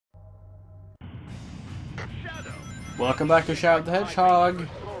Welcome back to Shout the Hedgehog,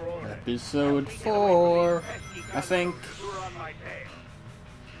 episode 4, I think.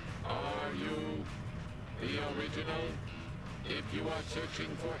 Are you the original? If you are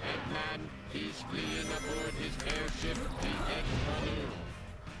searching for Eggman, he's fleeing aboard his airship, the Egg Balloon.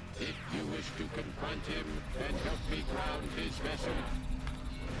 If you wish to confront him, then help me ground his vessel.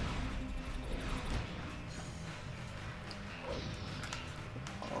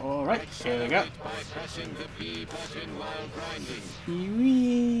 Alright, so there we go. By pressing the B button while grinding.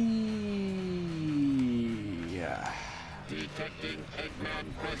 Yeah. Detecting Eggman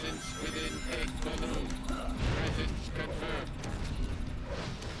presence within Egg Balloon. Presence confirmed.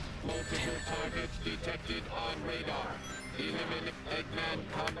 Multiple targets detected on radar. Eliminate Eggman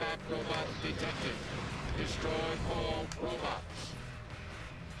combat robot detected. Destroy all robots.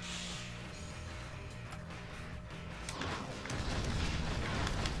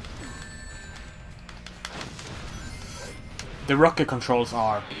 The rocket controls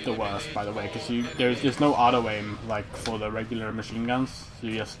are the worst, by the way, because there's no auto aim like for the regular machine guns. So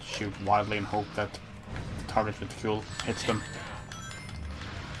you just shoot wildly and hope that the target with fuel hits them.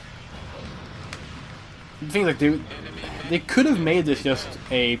 The thing like they could have made this just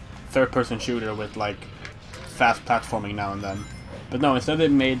a third-person shooter with like fast platforming now and then, but no. Instead they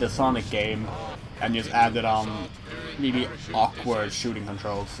made the Sonic game and just added on really awkward shooting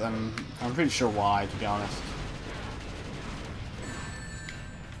controls, and I'm pretty sure why, to be honest.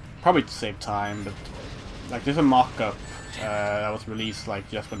 Probably to save time, but like there's a mock-up that was released like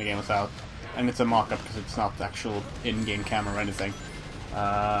just when the game was out, and it's a mock-up because it's not the actual in-game camera or anything,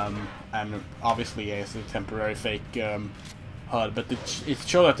 and obviously it's a temporary fake HUD, but it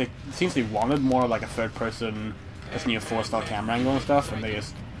showed that it seems they wanted more like a third-person Resident Evil 4 style camera angle and stuff, and they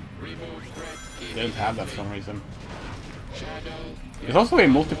just didn't have that for some reason. There's also a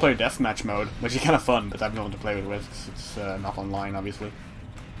multiplayer deathmatch mode, which is kind of fun, but I have no one to play it with. It's not online, obviously.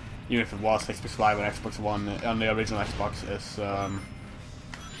 Even if it was Xbox Live and Xbox One on the original Xbox, is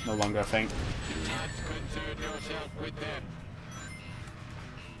no longer a thing.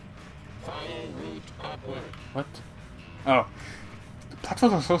 What? Oh. The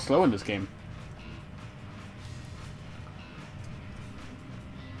platforms are so slow in this game.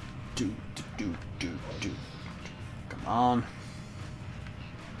 Do. Come on.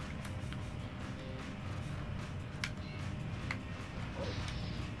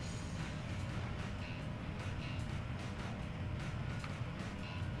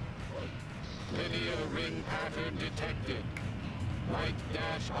 Linear ring pattern detected. Light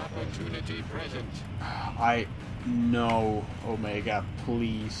dash opportunity present. I know, Omega,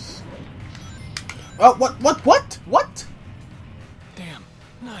 please. Oh, what? Damn,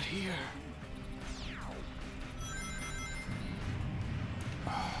 not here.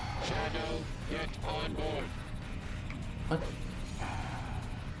 Shadow, get on board. What?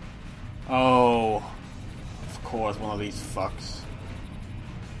 Oh, of course, one of these fucks.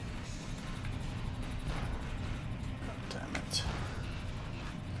 Damn it.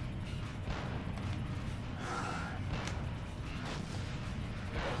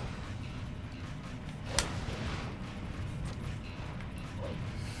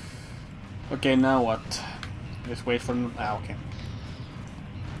 Okay, now what? Just wait for them. Ah, okay.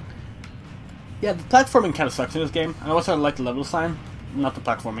 Yeah, the platforming kind of sucks in this game. I also like the level design, not the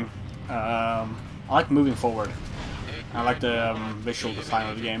platforming. I like moving forward. I like the visual design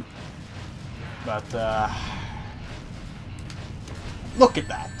of the game. But, look at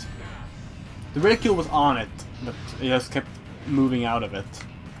that! The ridicule was on it, but it just kept moving out of it.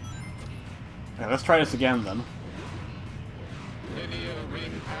 Okay, let's try this again then. Linear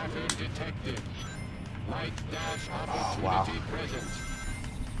ring pattern detected. Light dash opportunity wow. present.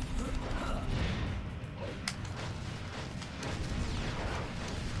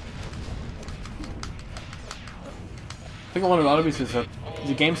 I think one of the other reasons is that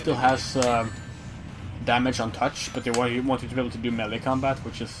the game still has damage on touch, but they want you to be able to do melee combat,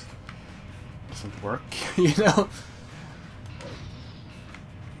 which just doesn't work, you know?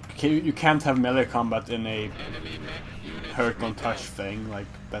 Okay, you can't have melee combat in a hurt on touch thing, like,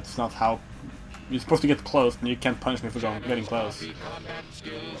 that's not how... You're supposed to get close, and you can't punch me for getting close. Combat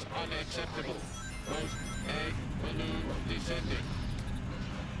skills unacceptable. Post egg balloon descending.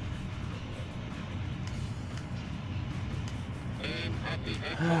 Aim at the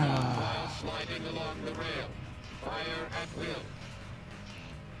egg balloon while sliding along the rail. Fire at will.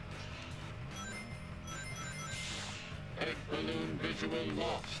 Egg balloon visual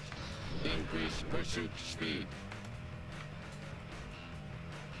lost. Increase pursuit speed.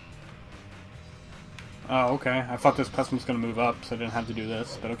 Oh, okay. I thought this platform was going to move up, so I didn't have to do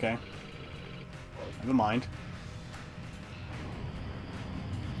this, but okay. Never mind.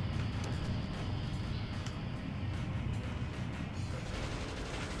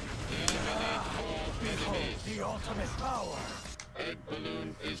 The ultimate power. Egg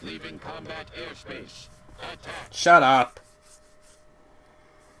balloon is leaving combat airspace. Attack. Shut up.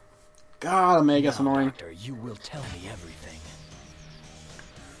 God, Omega's Now, annoying. Doctor, you will tell me everything.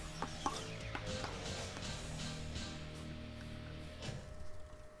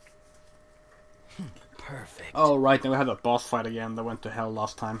 Perfect. Oh, right, then we had that boss fight again that went to hell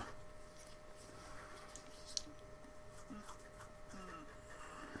last time.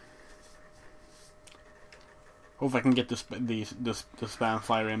 Hope I can get the spam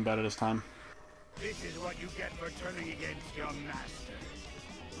fire in better this time. This is what you get for turning against your master.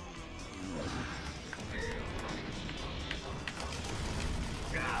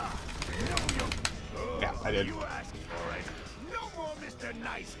 Yeah, I did. You asked for it. No more Mr.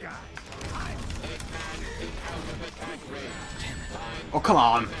 Nice Guy. Oh, come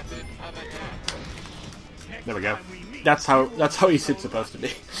on. There we go. That's how he's supposed to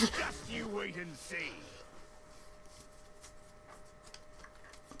be. Just you wait and see.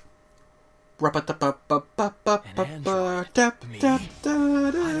 It's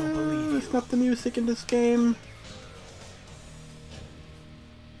not the music in this game.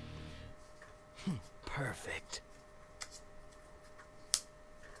 Perfect.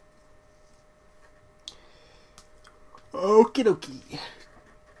 Okie dokie.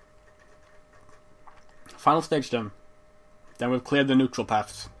 Final stage done. Then we've cleared the neutral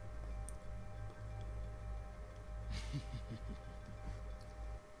paths.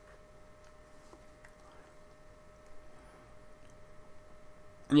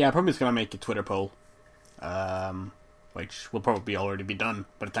 And yeah, I'm probably just gonna make a Twitter poll. Which will probably already be done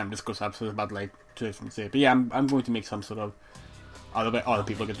by the time this goes up, so it's about late to see. But yeah, I'm going to make some sort of other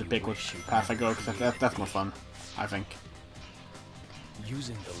people get to pick which path I go, because that's more fun, I think.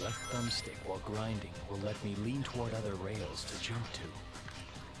 Using the left thumbstick while grinding will let me lean toward other rails to jump to.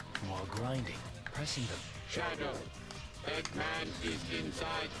 While grinding, pressing the Shadow. Eggman is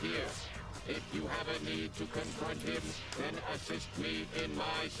inside here. If you have a need to confront him, then assist me in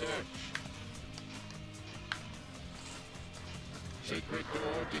my search. Secret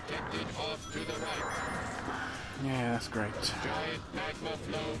door detected off to the right. Yeah, that's great. Giant magma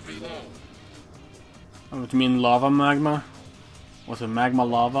flow below. Oh, do you mean lava magma? Was it magma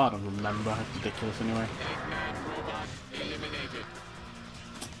lava? I don't remember. It's ridiculous anyway. Eggman robot eliminated.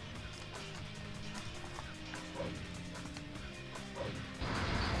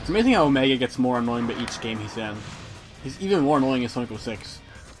 It's amazing how Omega gets more annoying by each game he's in. He's even more annoying in Sonic 06.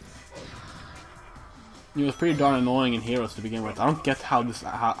 He was pretty darn annoying in Heroes to begin with. I don't get how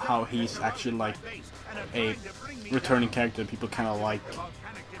he's actually like a returning character that people kind of like.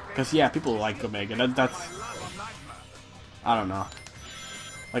 Because yeah, people like Omega. That's I don't know.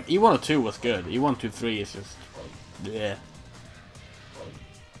 Like E102 was good. E123 is just yeah.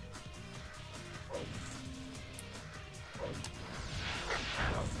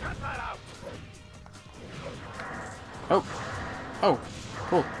 Oh, oh,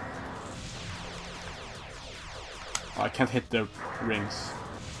 cool. Oh, I can't hit the rings.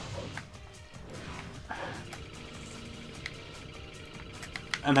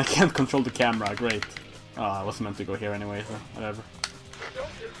 And I can't control the camera, great. Oh, I wasn't meant to go here anyway, so whatever.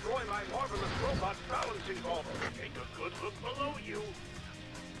 Don't destroy my marvelous robot balancing ball. Take a good look below you.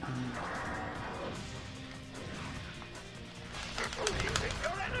 Who do you think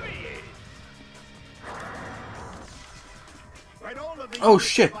your enemy is? When all of the Oh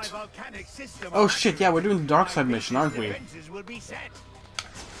shit! by volcanic system Oh shit, yeah, we're doing the dark side mission, aren't we? defenses will be set.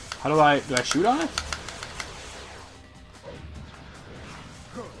 How do I shoot on it?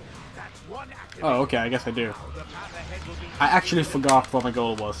 Good. That's one activation. Oh, okay, I guess I do. The path ahead will be I actually forgot what my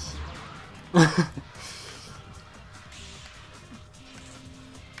goal was. I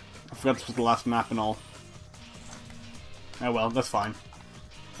forgot this was the last map and all. Oh well, that's fine.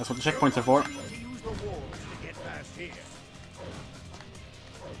 That's what the checkpoints are for. to use the walls to get past here.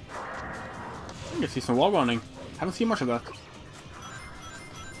 I can see some wall running. Haven't seen much of that.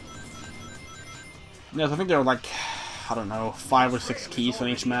 Yes, I think there are like, I don't know, 5 or 6 keys on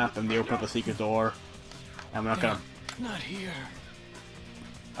each map, and they open up a secret door. And we're not gonna... not here.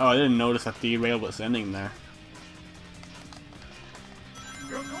 Oh, I didn't notice that the rail was ending there.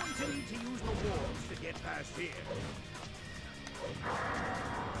 You're going to need to use the walls to get past here.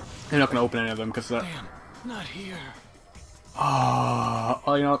 They're not gonna open any of them, because... Damn, not here.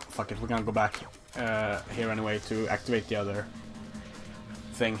 Oh, you know what? Fuck it, we're gonna go back here anyway to activate the other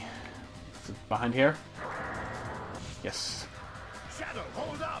thing. Is it behind here? Yes. Shadow,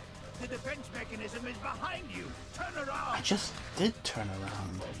 hold up! The defense mechanism is behind you! Turn around! I just did turn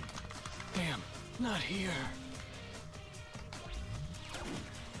around. Damn, not here.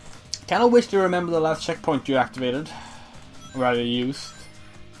 Kinda wish to remember the last checkpoint you activated. Or rather used.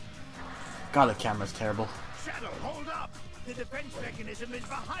 God, the camera's terrible. Shadow, hold up! The defense mechanism is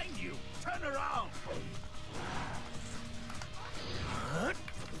behind you! Turn around!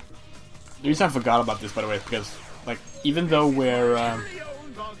 The reason I forgot about this, by the way, is because, like, even though we're, Very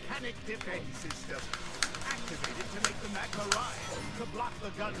own volcanic defense system. Activated to make the magma rise, to block the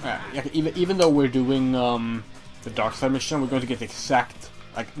gun's yeah, even though we're doing, the dark side mission, we're going to get the exact,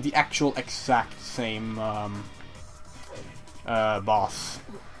 like, the actual exact same, boss.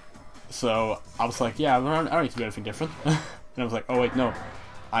 So, I was like, yeah, I don't need to do anything different. And I was like, oh wait, no.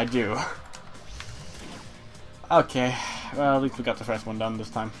 I do. Okay, well, at least we got the first one done this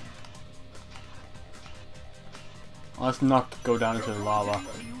time. Let's not go down into the lava.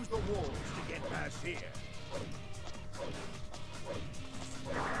 use the walls to get past here.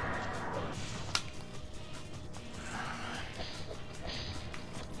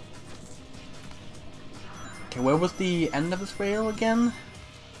 Okay, where was the end of this rail again?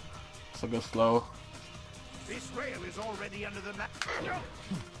 So go slow. This rail is already under the map.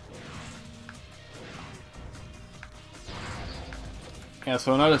 Yeah,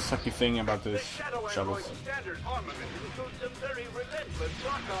 so another sucky thing about The this Shadow shovels. Android's standard armament includes some very relentless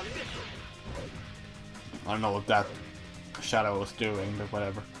lock-on missiles. I don't know what that shadow was doing, but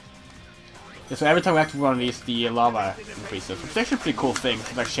whatever. Yeah, so every time we activate one of these, the lava increases, which is actually a pretty cool thing.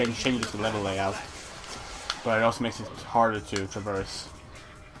 It like changes the level layout, but it also makes it harder to traverse.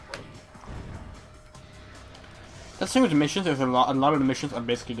 That's the thing with the missions. There's a lot of the missions are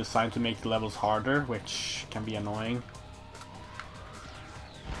basically designed to make the levels harder, which can be annoying.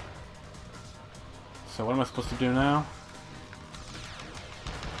 So what am I supposed to do now?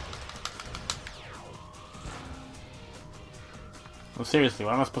 Well, seriously,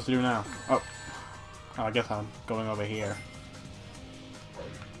 what am I supposed to do now? Oh, I guess I'm going over here.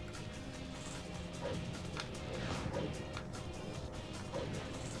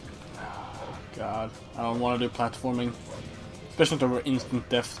 God, I don't want to do platforming, especially over instant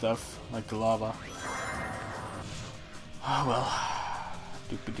death stuff like the lava. Oh well.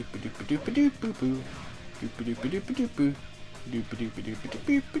 Doopy doopy doopy doopy doopy boo. Doopy doopy doopy doopy. Doopy doopy doopy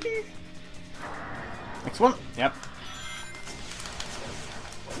doopy doopy. Next one. Yep.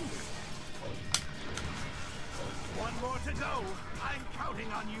 One more to go. I'm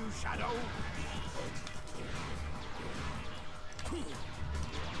counting on you, Shadow.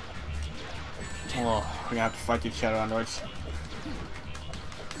 Oh, we're gonna have to fight these shadow androids.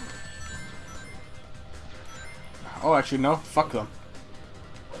 Oh, actually, no. Fuck them.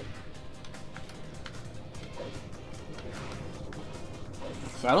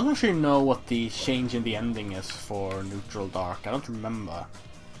 So I don't actually know what the change in the ending is for Neutral Dark. I don't remember.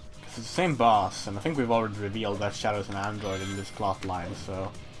 Because it's the same boss, and I think we've already revealed that Shadow's an android in this plot line, so...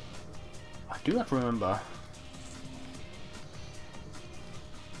 I do not remember.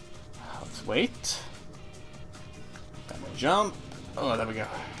 Let's wait. Then jump. Oh, there we go.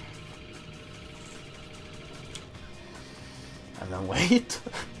 And then wait.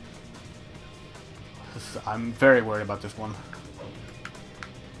 I'm very worried about this one.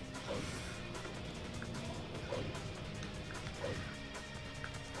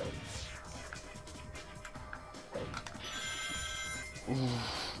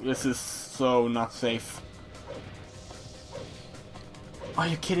 This is so not safe. Are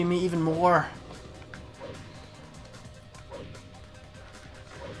you kidding me? Even more?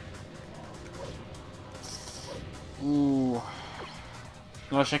 Ooh.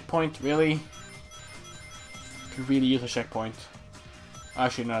 No checkpoint? Really? Could really use a checkpoint.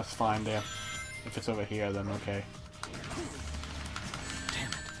 Actually, no, that's fine there. If it's over here, then okay.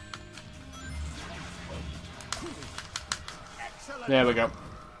 There we go.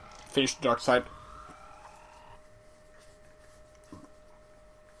 Finish the dark side.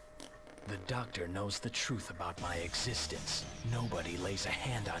 The doctor knows the truth about my existence. Nobody lays a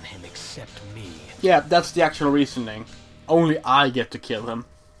hand on him except me. Yeah, that's the actual reasoning. Only I get to kill him.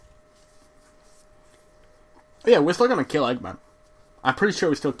 Yeah, we're still gonna kill Eggman. I'm pretty sure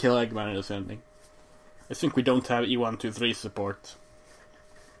we still kill Eggman in this ending. I think we don't have E123 support.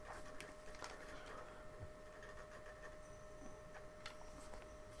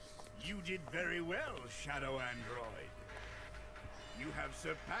 You did very well, Shadow Android. You have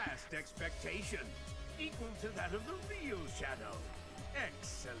surpassed expectation, equal to that of the real Shadow.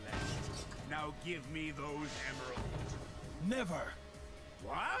 Excellent. Now give me those emeralds. Never!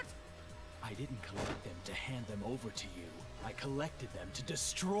 What? I didn't collect them to hand them over to you. I collected them to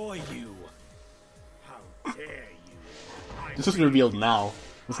destroy you. How dare you? This is revealed now.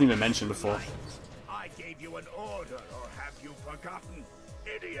 Wasn't even mentioned before. I gave you an order, or have you forgotten?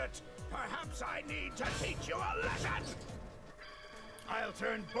 Idiot! Perhaps I need to teach you a lesson. I'll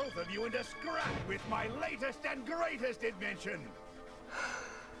turn both of you into scrap with my latest and greatest invention.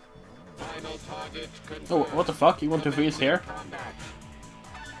 Final target confirmed. Oh, what the fuck? You want to freeze here?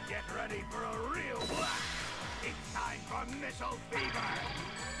 Get ready for a real blast. It's time for missile fever.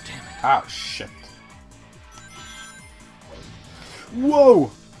 Oh, shit.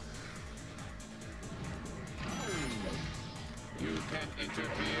 Whoa! You can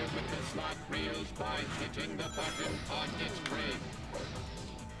interfere with the slot reels by hitting the button on its screen.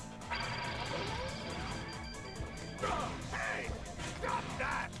 Hey, stop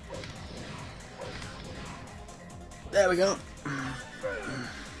that! There we go.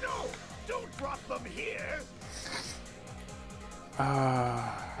 No, don't drop them here. Hey,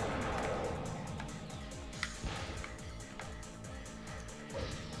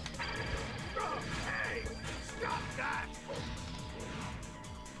 stop that!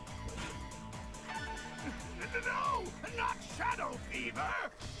 No, not Shadow Fever!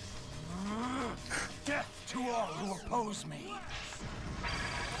 Death to all who oppose me!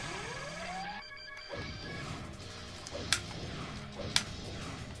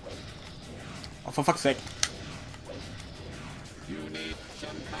 Oh, for fuck's sake. You need some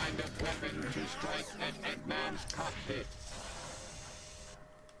kind of weapon to strike at Eggman's cockpit.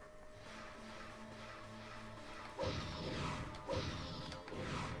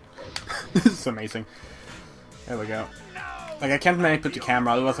 This is amazing. There we go. Like, I can't maybe put the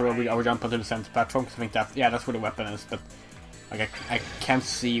camera, otherwise I will jump onto the center platform, because I think that, yeah, that's where the weapon is, but like, I can't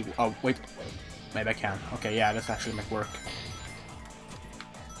see. Oh, wait. Maybe I can. Okay, yeah, this actually might work.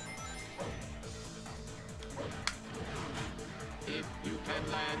 If you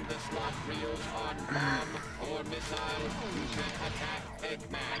can land the slot reels on bomb or missile, you can attack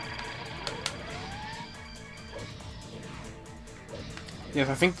Eggman. Yes,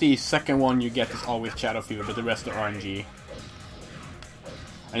 I think the second one you get is always Shadow Fever, but the rest are RNG.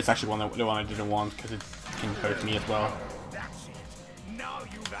 And it's actually the one I didn't want, because it can hurt me as well. That's it. Now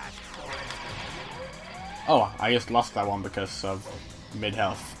you've asked for it. Oh, I just lost that one because of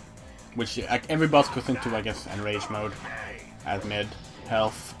mid-health. Which, like, every boss goes into, I guess, enrage mode at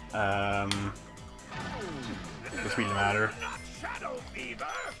mid-health. Doesn't really matter. Not Shadow Fever!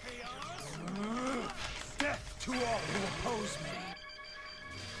 Death to all who oppose me!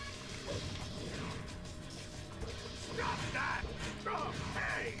 Stop that! Oh,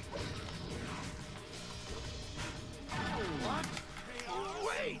 hey! What?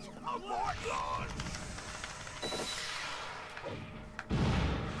 Wait! Abort launch!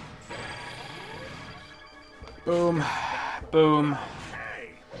 Boom. Boom.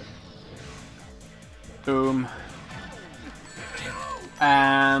 Boom.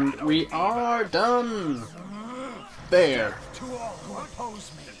 And we are done! There. To all who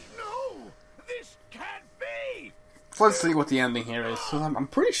oppose me! No! This can't be! So let's see what the ending here is. So I'm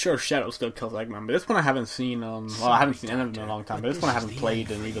pretty sure Shadow still kills Eggman, but this one I haven't seen on... Well, I haven't seen any of them in a long time, but this one I haven't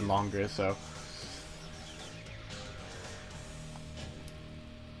played in even longer, so...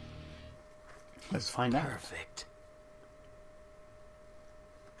 Let's find out. Perfect.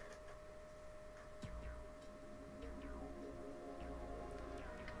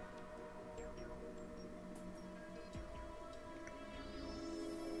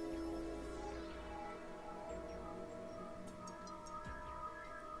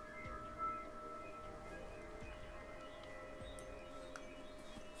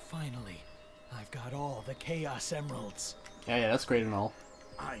 Finally, I've got all the Chaos Emeralds. Yeah, that's great and all.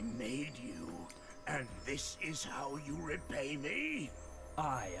 I made you, and this is how you repay me?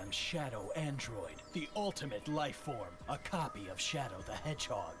 I am Shadow Android, the ultimate life form, a copy of Shadow the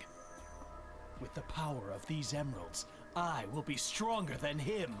Hedgehog. With the power of these emeralds, I will be stronger than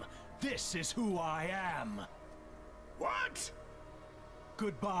him. This is who I am. What?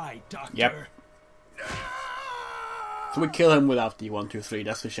 Goodbye, Doctor. Yep. So we kill him without the 1, 2, 3,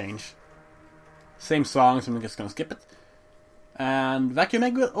 that's the change. Same song, so I'm just gonna skip it. And Vacuum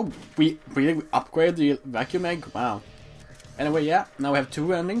Egg will... Oh, we really upgrade the Vacuum Egg? Wow. Anyway, yeah, now we have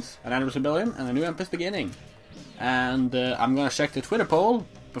 2 endings, an Endless Rebellion and a new Empress Beginning. And I'm gonna check the Twitter poll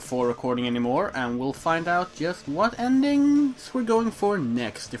before recording anymore, and we'll find out just what endings we're going for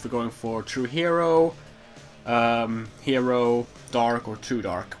next. If we're going for True Hero, Hero, Dark, or True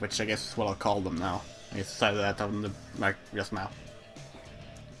Dark, which I guess is what I'll call them now. I decided that on the just now.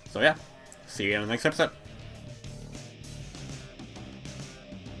 So yeah, see you in the next episode.